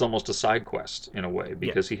 It's almost a side quest in a way,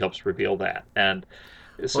 because he helps reveal that. And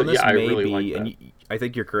so I really like that. And I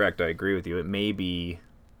think you're correct. I agree with you. It may be.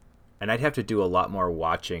 And I'd have to do a lot more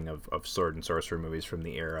watching of sword and sorcerer movies from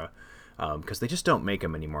the era, because they just don't make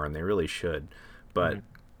them anymore, and they really should. But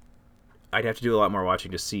I'd have to do a lot more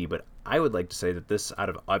watching to see. But I would like to say that this, out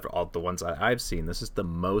of all the ones I've seen, this is the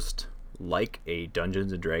most like a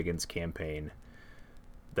Dungeons & Dragons campaign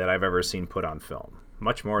that I've ever seen put on film.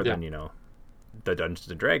 Much more than, the Dungeons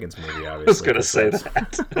 & Dragons movie, obviously. I was going to say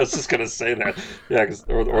that. I was just going to say that. Yeah,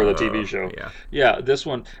 or the TV show. Yeah, this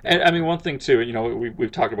one. And I mean, one thing too,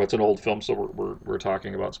 we've talked about, it's an old film, so we're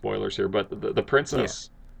talking about spoilers here, but the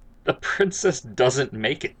princess, the princess doesn't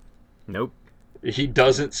make it. Nope. He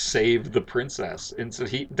doesn't save the princess. And so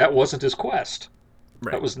that wasn't his quest.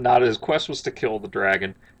 Right. That was not his quest, was to kill the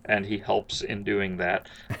dragon, and he helps in doing that.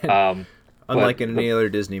 Unlike in any other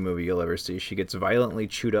Disney movie you'll ever see, she gets violently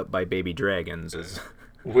chewed up by baby dragons.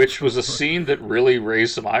 Which was a scene that really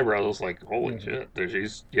raised some eyebrows. I was like, holy shit,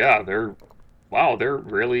 they're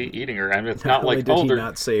really eating her. And it's not like, did he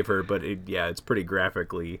not save her, but it's pretty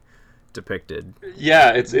graphically depicted.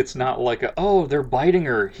 Yeah, it's not like they're biting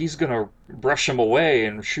her, he's gonna brush them away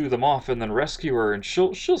and shoo them off and then rescue her and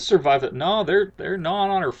she'll survive it. No, they're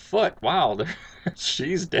gnawing on her foot. Wow,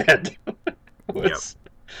 she's dead.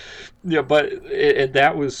 Yeah, but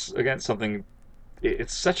that was, again, something.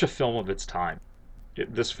 It's such a film of its time.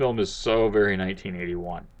 This film is so very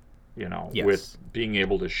 1981. With being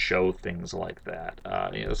able to show things like that.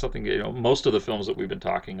 Something. Most of the films that we've been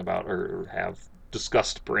talking about or have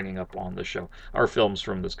discussed bringing up on the show are films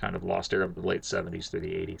from this kind of lost era of the late 70s through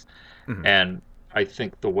the 80s. Mm-hmm. And I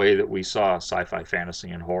think the way that we saw sci-fi, fantasy,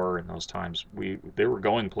 and horror in those times, they were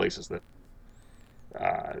going places that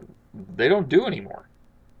they don't do anymore.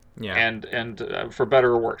 Yeah. And for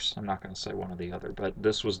better or worse, I'm not going to say one or the other, but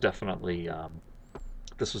this was definitely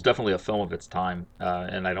this was definitely a film of its time,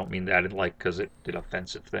 and I don't mean that in like because it did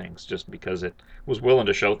offensive things, just because it was willing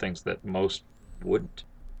to show things that most wouldn't.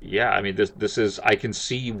 Yeah, I mean this is I can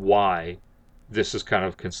see why this is kind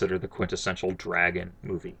of considered the quintessential dragon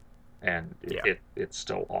movie, and it's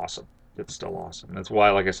still awesome. It's still awesome. That's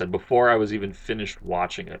why, like I said, before I was even finished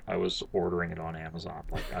watching it, I was ordering it on Amazon.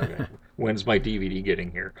 Like, okay, when's my DVD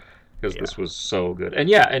getting here? Because this was so good. And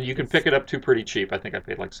and you can pick it up too pretty cheap. I think I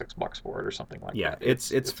paid like $6 for it or something like that. Yeah,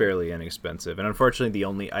 it's fairly inexpensive. And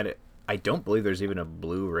unfortunately, I don't believe there's even a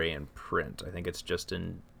Blu-ray in print. I think it's just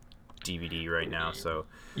in DVD right now. So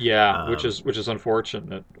which is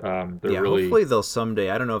unfortunate. Hopefully they'll someday.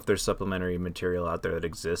 I don't know if there's supplementary material out there that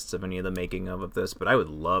exists of any of the making of this, but I would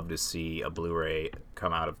love to see a Blu-ray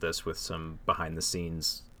come out of this with some behind the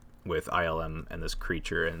scenes with ILM and this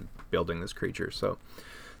creature and building this creature. So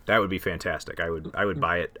that would be fantastic. I would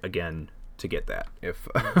buy it again to get that if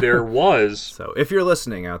there was. So if you're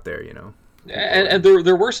listening out there, and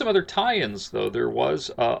there were some other tie-ins though. There was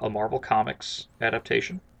a Marvel Comics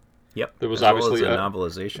adaptation. Yep. There was obviously a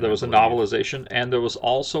novelization. There was a novelization, and there was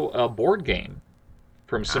also a board game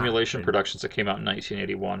from Simulation Productions that came out in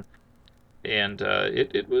 1981, and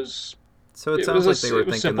it was. So it sounds like they were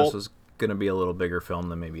thinking this was going to be a little bigger film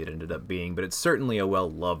than maybe it ended up being, but it's certainly a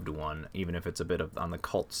well-loved one, even if it's a bit on the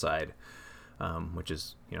cult side, which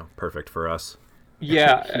is perfect for us.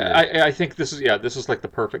 Yeah, I think this is like the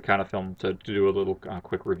perfect kind of film to do a little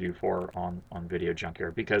quick review for on Video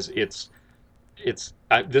Junkyard, because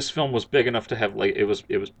this film was big enough to have it was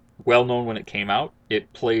well known when it came out.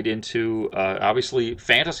 It played into obviously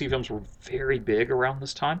fantasy films were very big around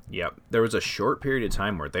this time. Yep, there was a short period of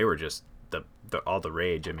time where they were just all the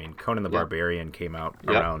rage. I mean, Conan the Barbarian came out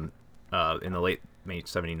around in the late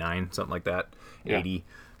 79, something like that, 80.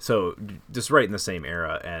 So just right in the same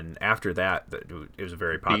era, and after that, it was a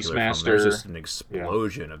very popular film. There's just an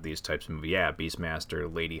explosion of these types of movies. Yeah,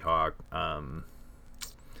 Beastmaster, Lady Hawk.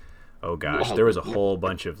 Oh gosh, there was a whole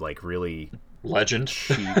bunch of really Legend,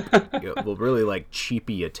 cheap, really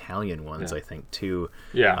cheapy Italian ones, I think too.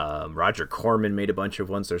 Yeah. Roger Corman made a bunch of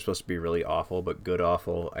ones. They're supposed to be really awful, but good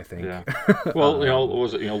awful, I think. Yeah. Well,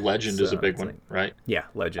 Legend is a big one, right? Yeah,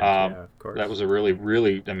 Legend. Of course. That was a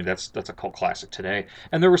really. I mean, that's a cult classic today.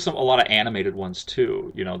 And there were a lot of animated ones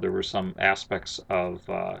too. There were some aspects of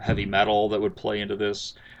heavy metal that would play into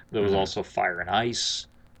this. There was also Fire and Ice.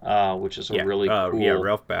 Which is a really cool. Yeah,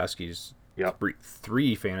 Ralph Bakski's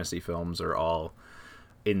three fantasy films are all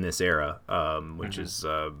in this era, which is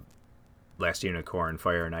Last Unicorn,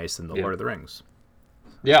 Fire and Ice, and The Lord of the Rings.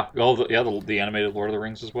 Yeah, the animated Lord of the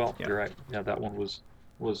Rings as well. Yeah. You're right. Yeah, that one was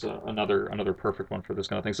another perfect one for this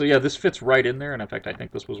kind of thing. So yeah, this fits right in there, and in fact, I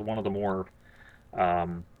think this was one of the more.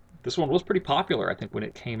 This one was pretty popular, I think, when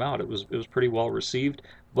it came out. It was pretty well received,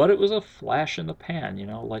 but it was a flash in the pan,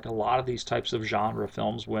 like a lot of these types of genre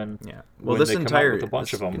films when this entire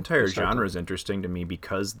entire genre is interesting to me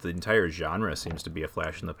because the entire genre seems to be a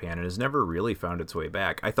flash in the pan and has never really found its way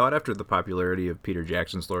back. I thought after the popularity of Peter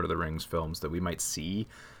Jackson's Lord of the Rings films that we might see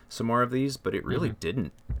some more of these, but it really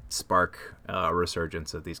didn't spark a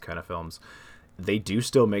resurgence of these kind of films. They do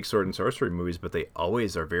still make sword and sorcery movies, but they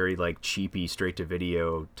always are very cheapy,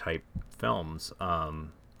 straight-to-video type films.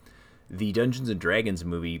 The Dungeons and Dragons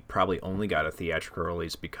movie probably only got a theatrical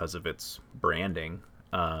release because of its branding,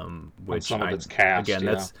 which some of its cast. Again,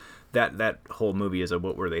 that's that whole movie is a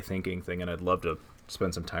what were they thinking thing, and I'd love to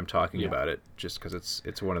spend some time talking about it, just because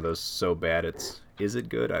it's one of those so bad is it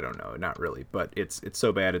good? I don't know, not really, but it's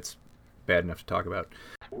so bad it's bad enough to talk about.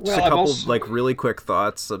 Just a couple really quick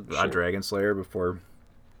thoughts on Dragonslayer before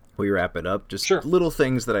we wrap it up. Just little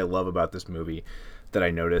things that I love about this movie that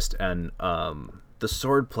I noticed, and the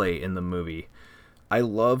swordplay in the movie. I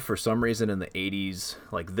love, for some reason, in the 80s,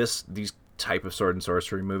 these type of sword and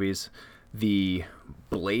sorcery movies, the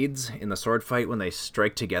blades in the sword fight when they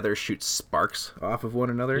strike together shoot sparks off of one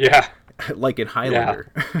another. Yeah. Like in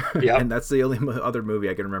Highlander. Yeah. And that's the only other movie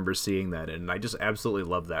I can remember seeing that in. And I just absolutely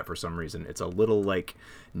love that for some reason. It's a little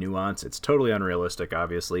nuance. It's totally unrealistic,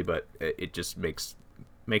 obviously, but it just makes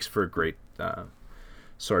for a great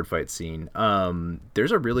sword fight scene.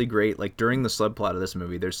 There's a really great, during the subplot of this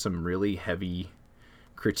movie, there's some really heavy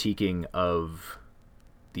critiquing of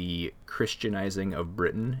the Christianizing of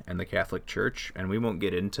Britain and the Catholic Church, and we won't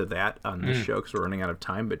get into that on this show because we're running out of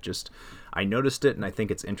time, but I noticed it, and I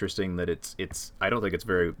think it's interesting that it's I don't think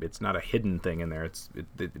it's not a hidden thing in there. It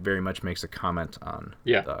very much makes a comment on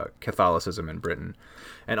Catholicism in Britain.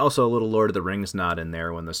 And also a little Lord of the Rings nod in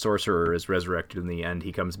there. When the sorcerer is resurrected in the end,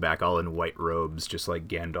 he comes back all in white robes, just like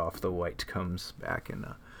Gandalf the White comes back. And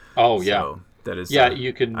That is,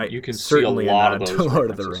 you can see a lot of those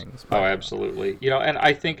Lord of the Rings. Oh, absolutely. And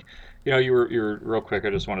I think, you were real quick. I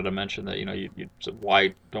just wanted to mention that, you said,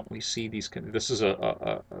 why don't we see these? This is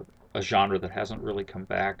a genre that hasn't really come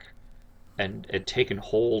back and taken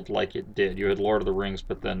hold like it did. You had Lord of the Rings,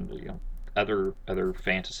 but then other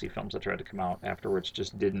fantasy films that tried to come out afterwards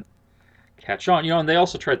just didn't catch on. And they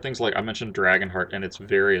also tried things like, I mentioned Dragonheart and its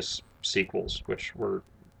various sequels, which were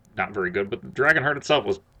not very good, but Dragonheart itself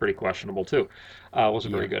was pretty questionable too.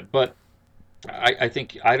 Wasn't very good. But I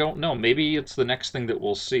think, I don't know, maybe it's the next thing that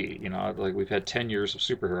we'll see. Like we've had 10 years of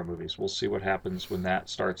superhero movies. We'll see what happens when that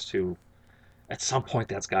starts to, at some point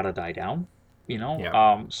that's got to die down,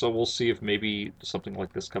 So we'll see if maybe something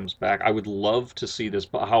like this comes back. I would love to see this,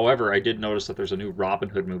 but however, I did notice that there's a new Robin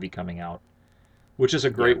Hood movie coming out, which is a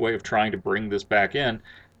great way of trying to bring this back in,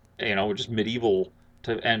 which is medieval,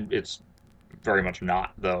 and it's very much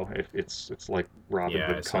not, though. It's like Robin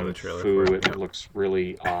Hood Kung Fu. It looks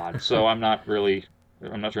really odd. So I'm not trying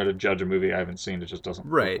to judge a movie I haven't seen. It just doesn't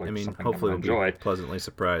look like something hopefully I'm gonna enjoy. Be pleasantly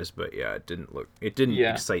surprised, but it didn't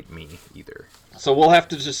excite me either. So we'll have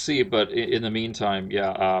to just see, but in the meantime,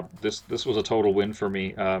 this was a total win for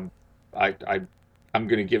me. I'm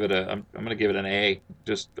gonna give it an A.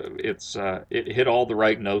 Just it hit all the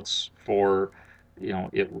right notes for,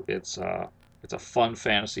 it's a fun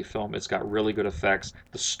fantasy film. It's got really good effects.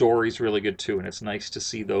 The story's really good too, and it's nice to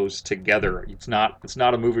see those together. It's not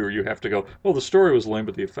a movie where you have to go, oh, the story was lame,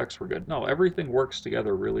 but the effects were good. No, everything works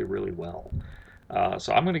together really, really well.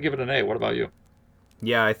 So I'm going to give it an A. What about you?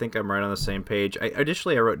 Yeah, I think I'm right on the same page.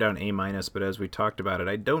 Additionally, I wrote down A-, but as we talked about it,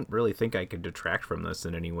 I don't really think I could detract from this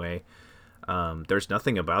in any way. There's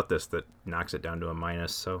nothing about this that knocks it down to a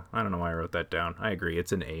minus, so I don't know why I wrote that down. I agree,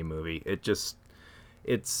 it's an A movie. It's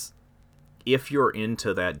if you're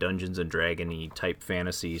into that Dungeons and Dragon-y type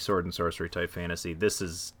fantasy, sword and sorcery type fantasy, this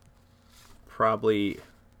is probably,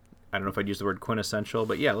 I don't know if I'd use the word quintessential,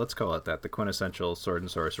 but yeah, let's call it that, the quintessential sword and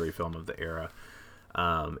sorcery film of the era.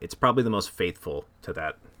 It's probably the most faithful to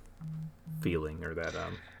that feeling or that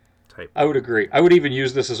type. I would agree. I would even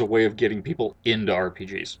use this as a way of getting people into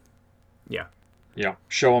RPGs. Yeah.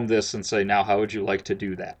 Show them this and say, now how would you like to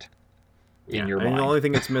do that? In your mind. The only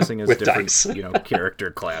thing it's missing is different,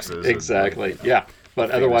 character classes. Exactly.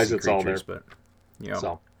 But otherwise, it's all there. But,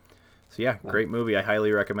 so great movie. I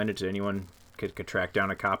highly recommend it to anyone could track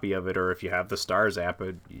down a copy of it, or if you have the Stars app,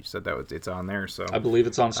 you said that it's on there. So I believe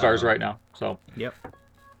it's on Stars right now. So yep.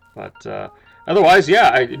 But otherwise, do you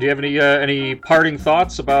have any parting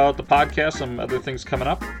thoughts about the podcast? Some other things coming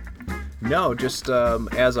up? No, just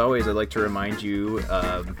as always, I'd like to remind you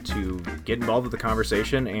to get involved with the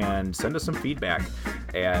conversation and send us some feedback.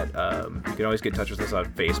 You can always get in touch with us on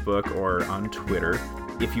Facebook or on Twitter.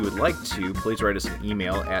 If you would like to, please write us an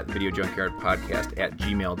email at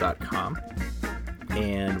VideoJunkyardPodcast@gmail.com.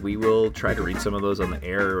 And we will try to read some of those on the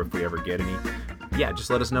air if we ever get any. Yeah,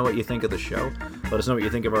 just let us know what you think of the show. Let us know what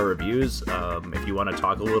you think of our reviews. If you want to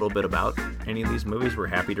talk a little bit about any of these movies, we're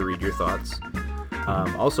happy to read your thoughts.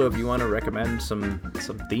 Also, if you want to recommend some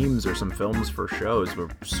themes or some films for shows, we're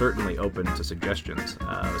certainly open to suggestions,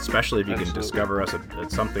 especially if you can discover us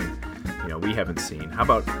at something we haven't seen. How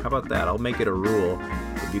about that? I'll make it a rule.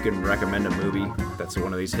 If you can recommend a movie that's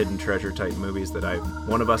one of these hidden treasure type movies that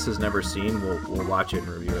one of us has never seen, we'll watch it and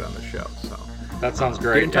review it on the show. So that sounds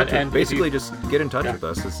great. Get in touch just get in touch with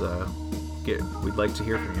us. We'd like to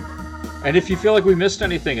hear from you. And if you feel like we missed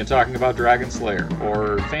anything in talking about Dragonslayer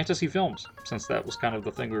or fantasy films, since that was kind of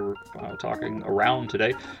the thing we were talking around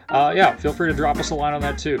today, feel free to drop us a line on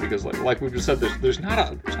that too, because like we just said, there's not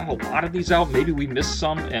a lot of these out. Maybe we missed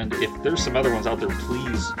some, and if there's some other ones out there,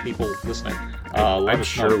 please, people listening, I'm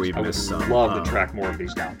sure we've missed some. I would love to track more of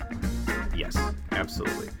these down. Yes,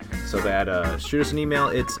 absolutely. So that shoot us an email.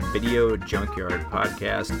 It's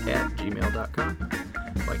VideoJunkyardPodcast@gmail.com.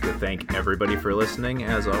 I'd like to thank everybody for listening,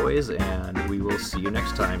 as always, and we will see you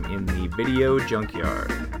next time in the Video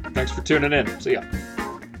Junkyard. Thanks for tuning in. See ya.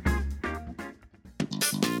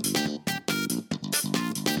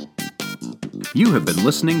 You have been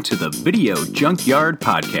listening to the Video Junkyard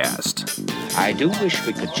Podcast. I do wish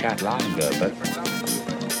we could chat longer, but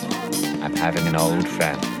I'm having an old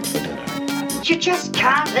friend for dinner. You just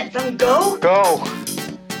can't let them go. Go!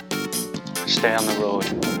 Stay on the road.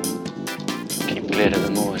 Keep clear to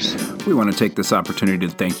the moors. We want to take this opportunity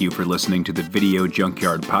to thank you for listening to the Video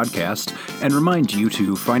Junkyard Podcast and remind you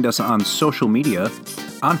to find us on social media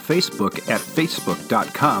on Facebook at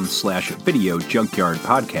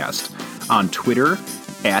facebook.com/VideoJunkyardPodcast, on Twitter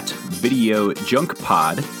at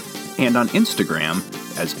VideoJunkPod, and on Instagram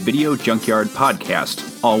as Video Junkyard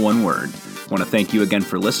Podcast, all one word. Want to thank you again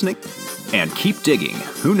for listening. And keep digging.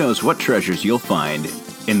 Who knows what treasures you'll find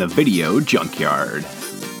in the Video Junkyard.